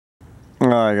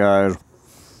Alright guys,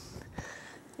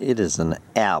 it is an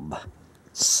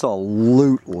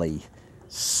absolutely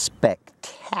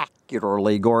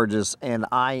spectacularly gorgeous, and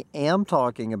I am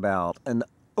talking about an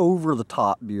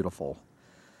over-the-top beautiful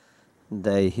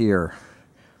day here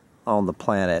on the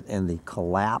planet and the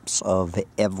collapse of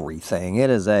everything.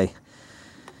 It is a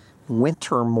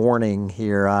winter morning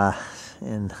here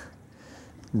in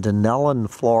Denellen,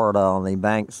 Florida, on the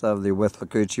banks of the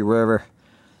Withlacoochee River.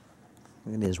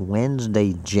 It is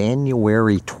Wednesday,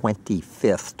 January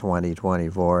 25th,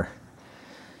 2024.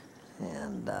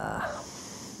 And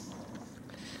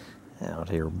out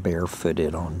here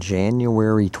barefooted on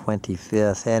January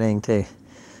 25th, heading to,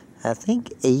 I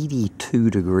think,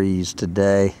 82 degrees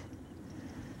today.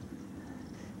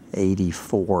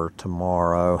 84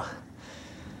 tomorrow.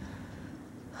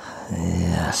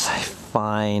 Yes,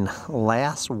 fine.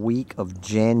 Last week of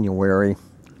January.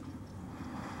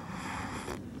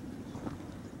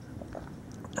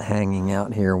 Hanging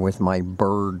out here with my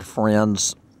bird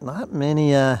friends. Not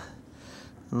many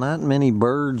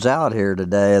birds out here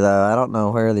today, though. I don't know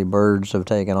where the birds have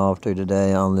taken off to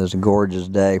today on this gorgeous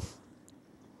day.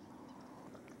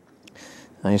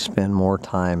 I spend more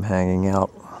time hanging out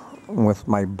with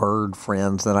my bird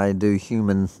friends than I do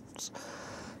humans.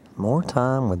 More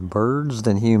time with birds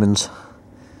than humans.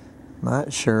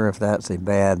 Not sure if that's a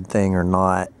bad thing or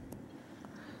not.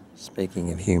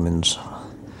 Speaking of humans,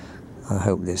 I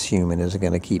hope this human is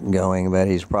going to keep going, but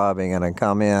he's probably going to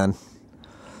come in.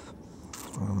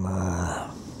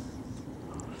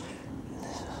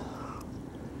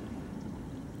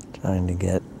 Trying to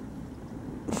get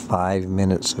 5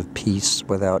 minutes of peace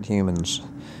without humans.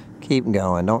 Keep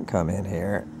going, don't come in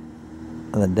here.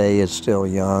 The day is still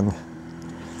young.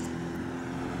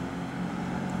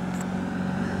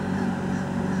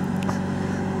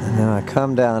 And then I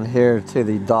come down here to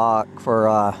the dock for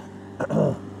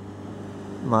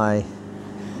my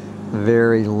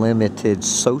very limited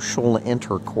social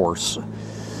intercourse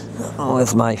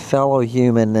with my fellow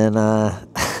human, and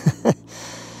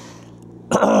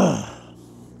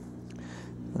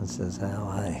this is how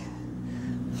I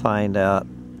find out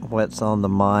what's on the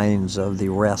minds of the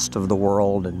rest of the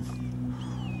world and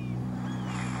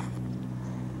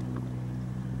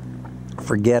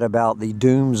forget about the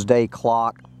doomsday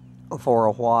clock for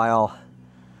a while.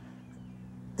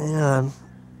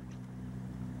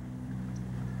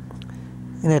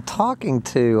 And talking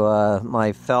to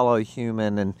my fellow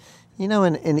human, and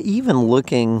and even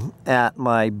looking at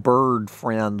my bird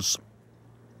friends,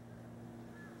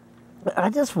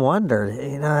 I just wondered,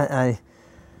 I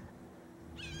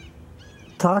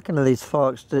talking to these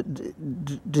folks, do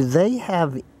they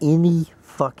have any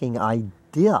fucking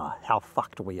idea how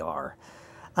fucked we are?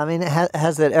 I mean,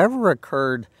 has it ever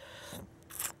occurred?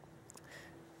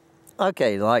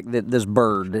 Okay, like this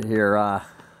bird here.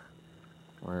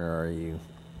 Where are you?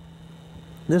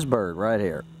 This bird right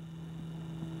here.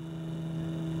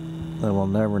 And we'll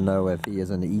never know if he is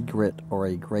an egret or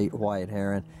a great white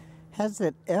heron. Has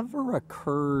it ever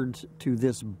occurred to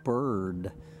this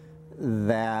bird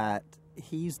that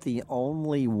he's the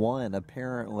only one,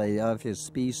 apparently, of his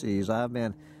species? I've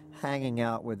been hanging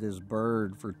out with this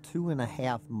bird for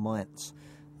 2.5 months.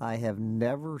 I have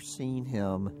never seen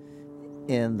him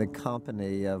in the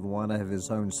company of one of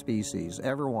his own species,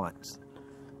 ever once.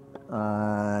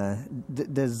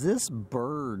 Does this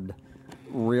bird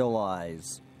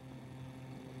realize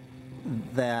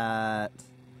that,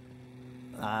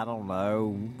 I don't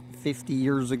know, 50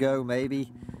 years ago maybe,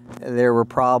 there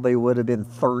would have been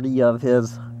 30 of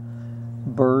his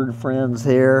bird friends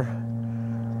here?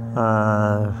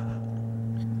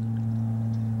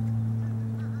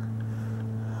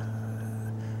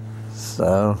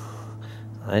 So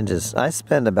I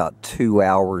spend about 2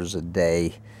 hours a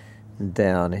day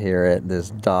down here at this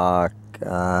dock,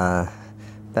 about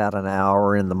an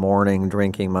hour in the morning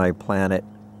drinking my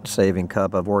planet-saving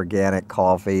cup of organic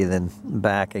coffee, then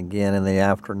back again in the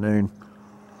afternoon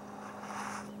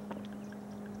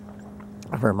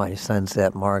for my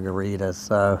sunset margarita.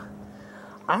 So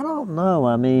I don't know.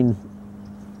 I mean,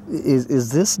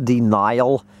 is this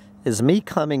denial? Is me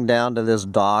coming down to this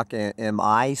dock, am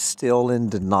I still in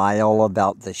denial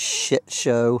about the shit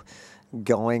show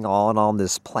going on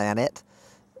this planet?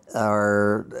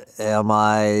 Or am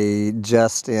I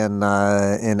just in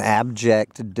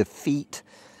abject defeat?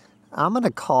 I'm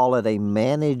gonna call it a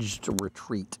managed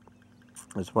retreat.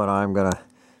 Is what I'm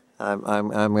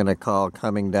gonna call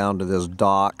coming down to this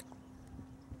dock.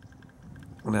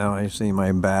 Now I see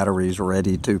my batteries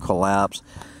ready to collapse.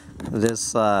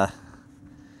 This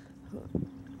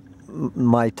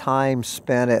my time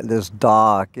spent at this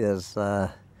dock is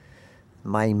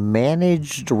my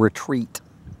managed retreat,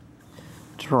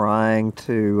 trying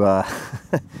to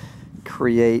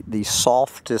create the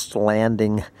softest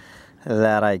landing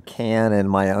that I can in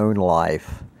my own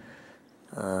life.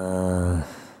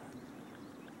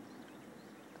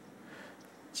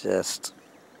 Just,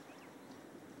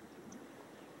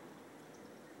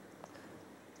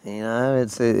 you know,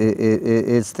 it's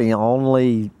the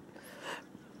only.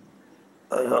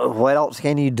 What else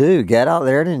can you do? Get out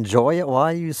there and enjoy it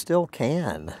while you still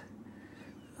can.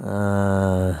 It's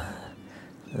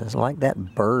like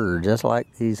that bird, just like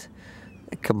these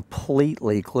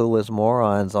completely clueless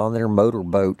morons on their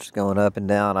motorboats going up and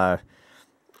down.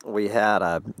 We had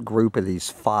a group of these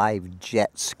 5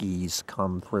 jet skis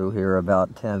come through here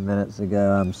about 10 minutes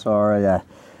ago. I'm sorry I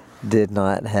did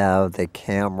not have the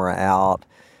camera out.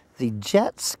 The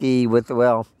jet ski with,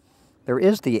 well, there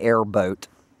is the airboat.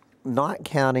 Not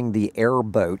counting the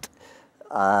airboat,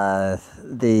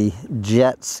 the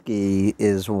jet ski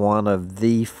is one of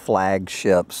the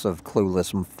flagships of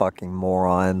clueless and fucking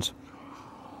morons.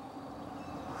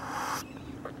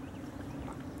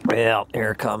 Well,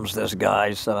 here comes this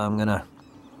guy, so I'm gonna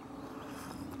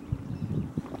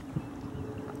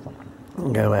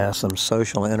go have some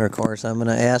social intercourse. I'm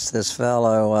gonna ask this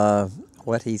fellow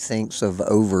what he thinks of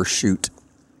overshoot.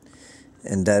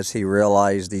 And does he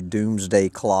realize the doomsday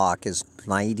clock is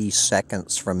 90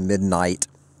 seconds from midnight?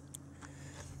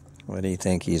 What do you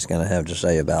think he's going to have to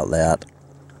say about that?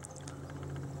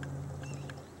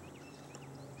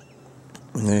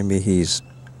 Maybe he's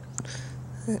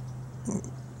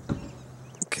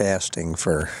casting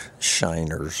for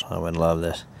shiners. I would love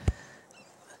this.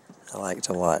 I like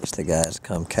to watch the guys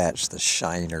come catch the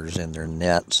shiners in their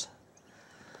nets.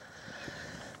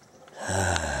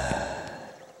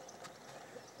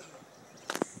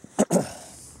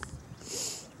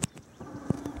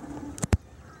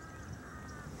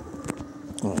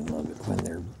 I love it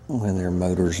when their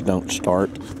motors don't start.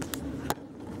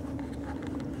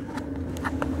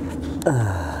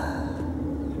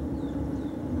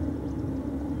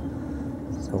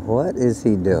 So what is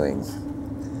he doing?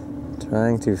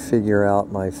 Trying to figure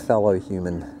out my fellow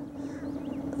human.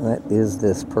 What is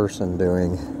this person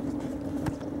doing?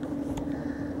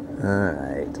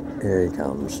 Alright, here he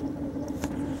comes.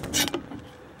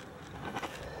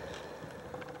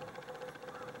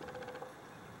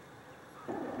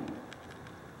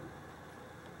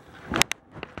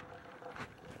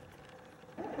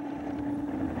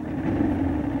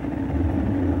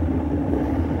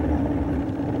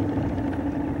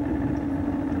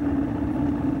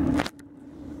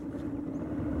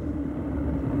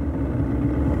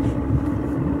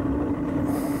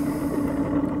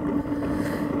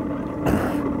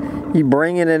 You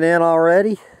bringing it in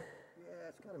already? Yeah,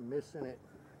 it's kind of missing it.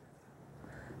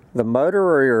 The motor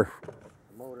or your?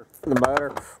 The motor. The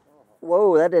motor.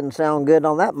 Whoa, that didn't sound good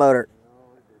on that motor.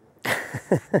 No, it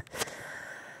didn't.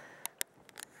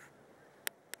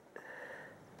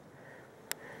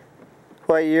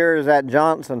 What year is that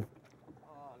Johnson?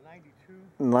 92.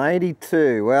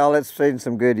 92. Well, it's seen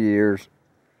some good years.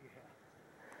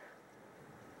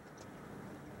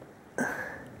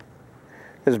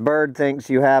 This bird thinks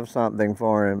you have something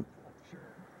for him.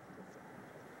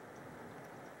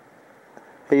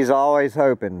 He's always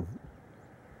hoping.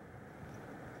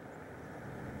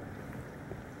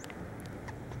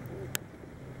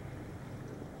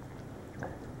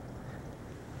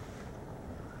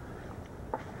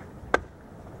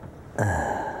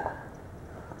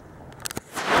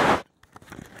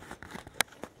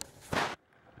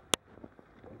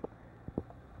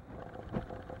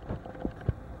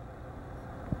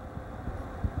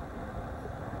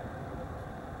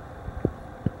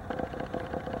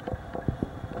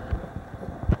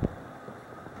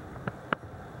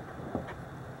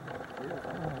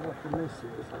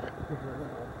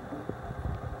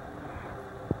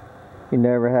 You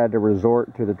never had to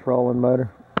resort to the trolling motor?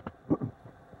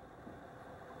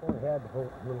 Only had the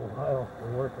boat a little while.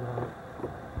 Been working on it.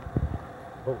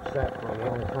 Boat sat for a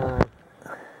long time.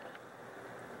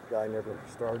 Guy never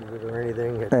started it or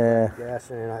anything. Had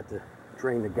gas in it. I had to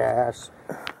drain the gas.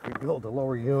 Rebuild the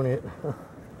lower unit.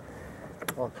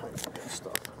 All kinds of good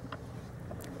stuff.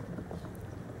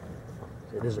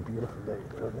 It is a beautiful day,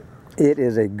 isn't it? It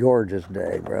is a gorgeous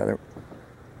day, brother.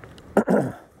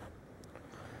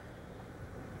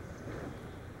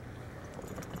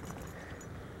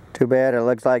 Too bad it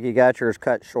looks like you got yours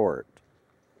cut short.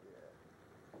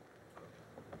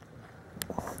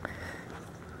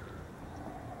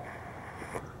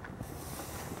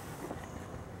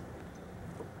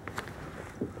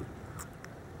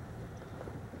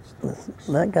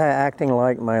 That guy acting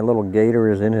like my little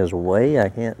gator is in his way? I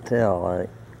can't tell. I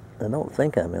don't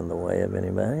think I'm in the way of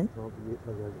anybody. Don't forget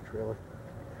the trailer.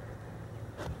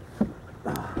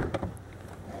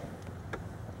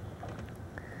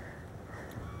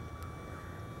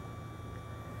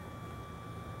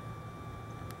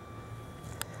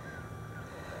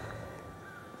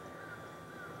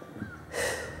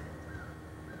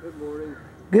 Good morning.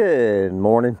 Good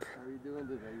morning. How are you doing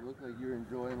today? You look like you're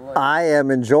enjoying life. I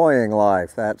am enjoying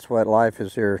life. That's what life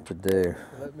is here to do.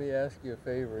 Let me ask you a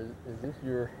favor. Is this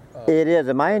your... It is.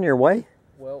 Am I in your way?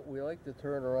 Well, we like to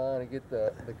turn around and get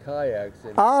the kayaks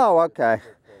in. Oh, okay.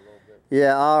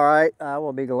 Yeah, all right. I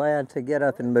will be glad to get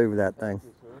up and move that thing.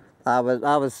 I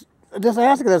was just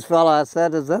asking this fella. I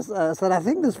said, I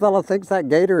think this fella thinks that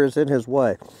gator is in his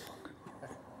way.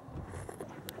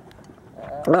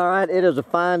 All right, it is a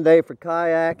fine day for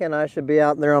kayaking. I should be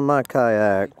out there on my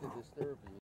kayak.